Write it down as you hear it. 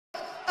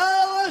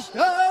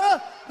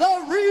Alistair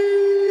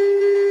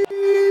Overeem!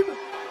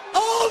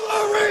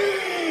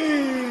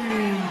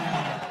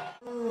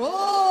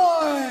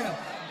 Roy,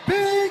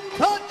 Big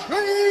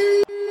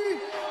Country,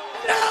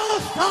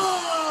 Nelson!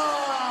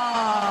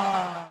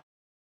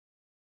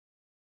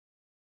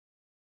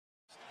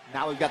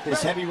 Now we've got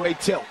this heavyweight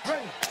tilt.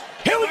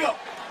 Here we go.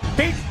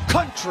 Big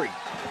Country.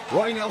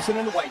 Roy Nelson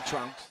in the white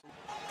trunks.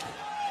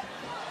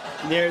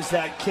 There's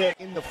that kick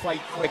In the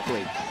fight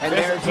quickly. And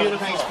There's there's a a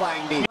nice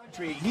flying knee.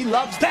 He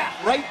loves that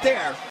right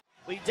there.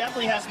 He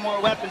definitely has more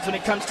weapons when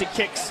it comes to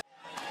kicks.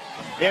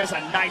 There's a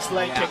nice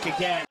leg kick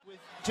again with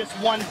just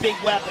one big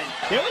weapon.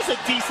 There was a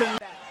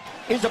decent...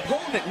 His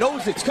opponent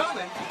knows it's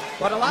coming,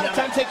 but a lot of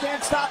times they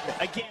can't stop it.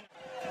 Again.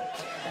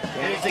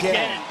 There's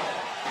again.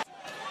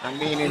 I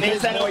mean, in And there's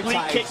his that Muay oblique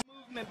Thai, kick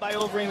movement by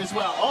Overeem as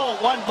well. Oh,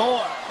 one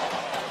more.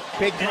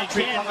 Big And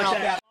Country again, coming with out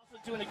that, that.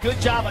 also doing a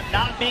good job of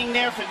not being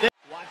there for this.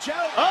 Watch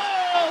out.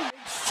 Oh!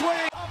 Big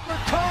swing.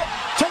 Uppercut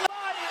to the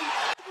body.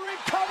 Big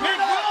Recovered.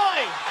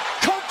 Roy!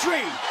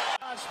 Country.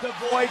 Just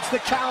avoids the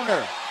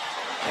counter.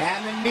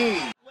 And the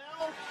knee.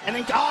 Well, and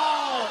then,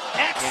 oh,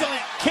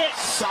 excellent kick.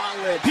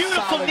 Solid.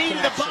 Beautiful solid knee to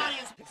the connection. body.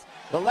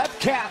 The left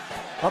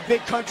calf of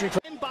Big Country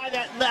In by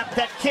that left,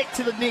 that kick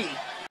to the knee.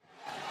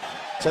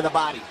 to the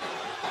body.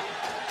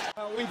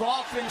 We've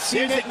often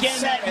seen There's it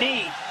again that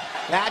knee.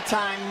 That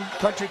time,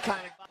 Country kind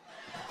of.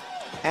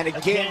 And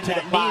again to that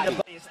the knee body. to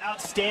the body is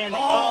outstanding.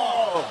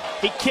 Oh!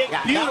 He kicked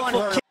Yeah, that one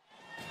beautiful hurt. kick.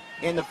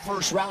 In the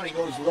first round, he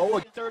goes low.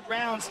 Third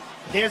rounds,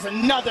 there's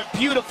another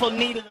beautiful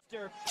knee to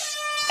the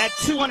at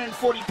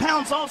 240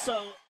 pounds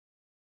also.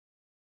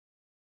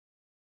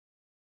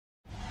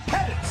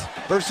 Pettis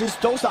versus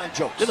Dozan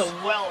Jokes. There's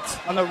a welt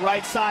on the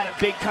right side of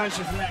Big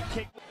Country from that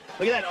kick.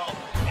 Look at that.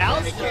 Oh,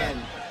 Alistair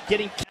again.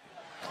 getting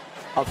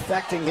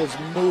Affecting his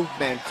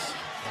movements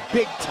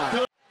big time.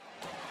 good.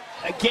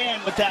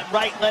 Again with that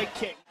right leg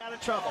kick. Out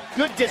of trouble.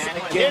 Good discipline.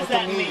 again There's with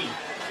that the knee.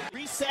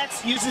 knee.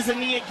 Resets, uses the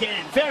knee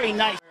again. Very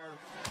nice.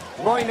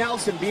 Roy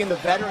Nelson, being the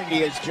veteran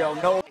he is, Joe,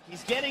 no.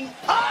 He's getting...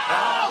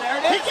 Oh! There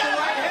it is. He got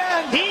the right hurt.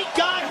 hand. He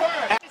got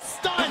hurt. He's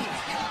stunned.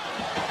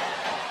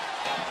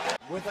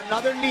 With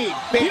another knee.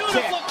 Big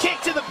Beautiful kick.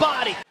 kick to the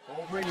body.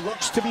 Overeem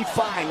looks to be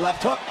fine.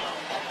 Left hook.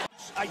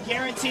 I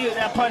guarantee you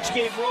that punch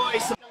gave Roy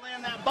some to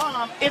land that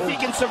bomb if he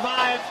can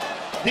survive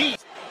these.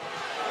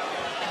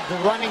 The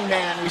running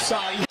man we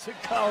saw years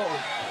ago,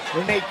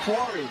 Renee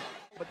Quarry.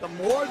 But the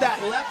more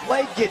that left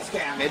leg gets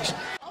damaged,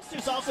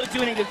 Alistair's also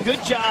doing a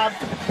good job.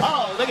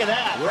 Oh, look at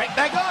that. right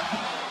back up.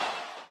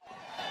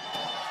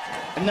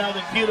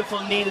 Another beautiful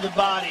knee to the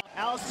body.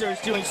 Alistair is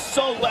doing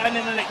so well. And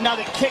then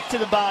another kick to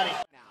the body.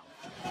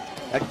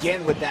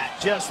 Again with that.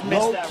 Just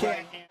missed low that kick.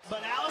 right hand.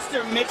 But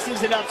Alistair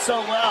mixes it up so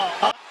well.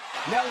 Oh,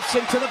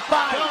 Nelson to the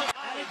body.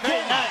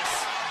 very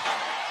nice.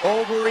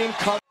 Overeem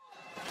comes.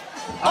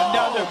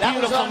 Another that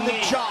was beautiful on the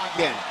knee. jaw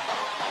again.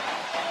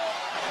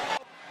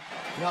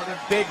 Another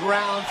big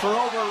round for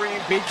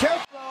Overeem. Be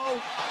careful.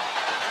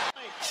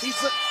 He's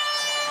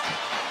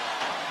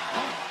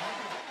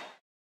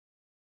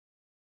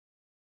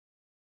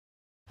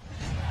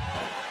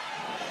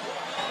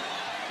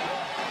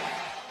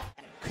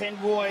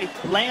Can Roy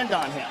land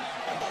on him?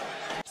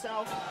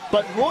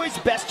 But Roy's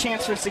best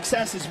chance for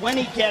success is when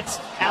he gets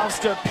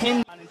Alistair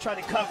pinned and try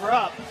to cover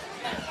up.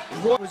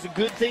 Roy was a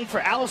good thing for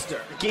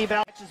Alistair. It gave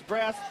Alistair his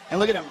breath, and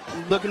look at him,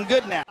 looking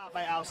good now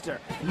by Alistair.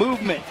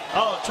 Movement.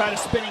 Oh, try to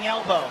spinning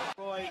elbow.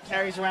 Roy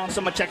carries around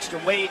so much extra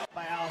weight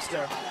by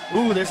Alistair.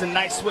 Ooh, there's a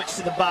nice switch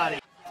to the body.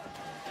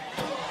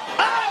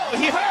 Oh,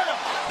 he hurt him.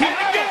 He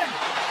hurt him.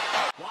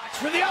 Watch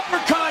for the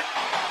uppercut.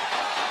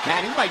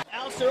 Man, he might.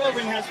 Alistair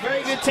Overeem has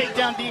very good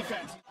takedown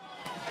defense.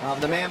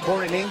 The man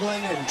born in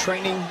England and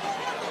training.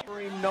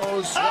 Overeem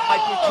knows what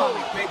might be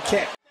coming. Big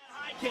kick.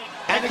 High kick.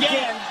 And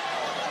again,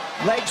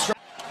 leg strike.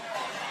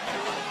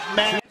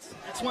 Man,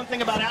 that's one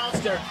thing about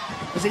Alistair,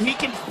 is that he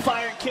can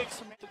fire kicks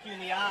from you in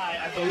the eye,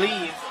 I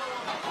believe.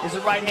 There's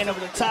a right hand over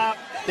the top.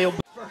 They'll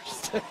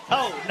first.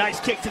 Oh, nice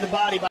kick to the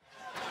body.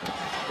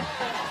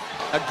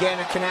 Again,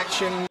 a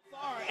connection.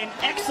 An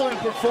excellent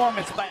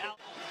performance by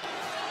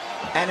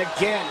Alistair. And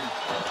again,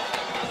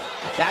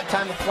 that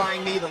time the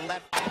flying knee, the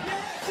left.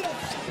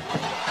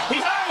 He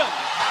hurt him.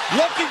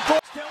 Looking for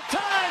still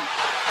time.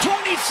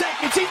 20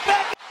 seconds. He's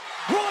back.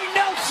 Roy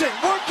Nelson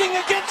working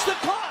against the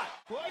clock.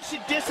 Roy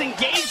should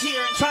disengage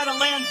here and try to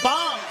land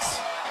bombs.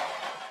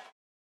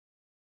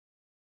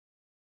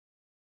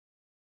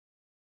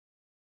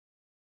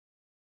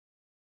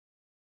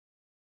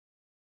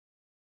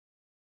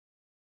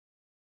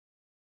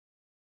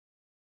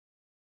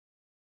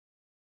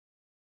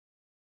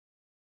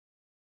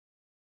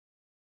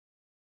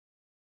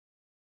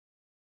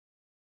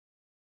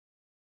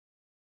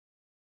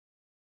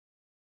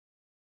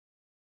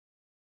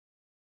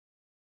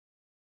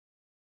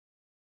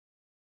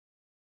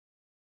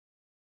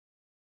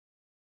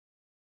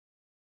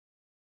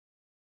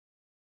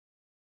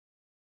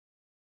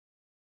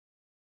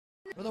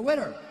 For the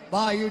winner,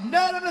 by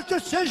unanimous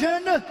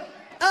decision,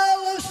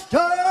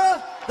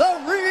 Alistair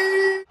the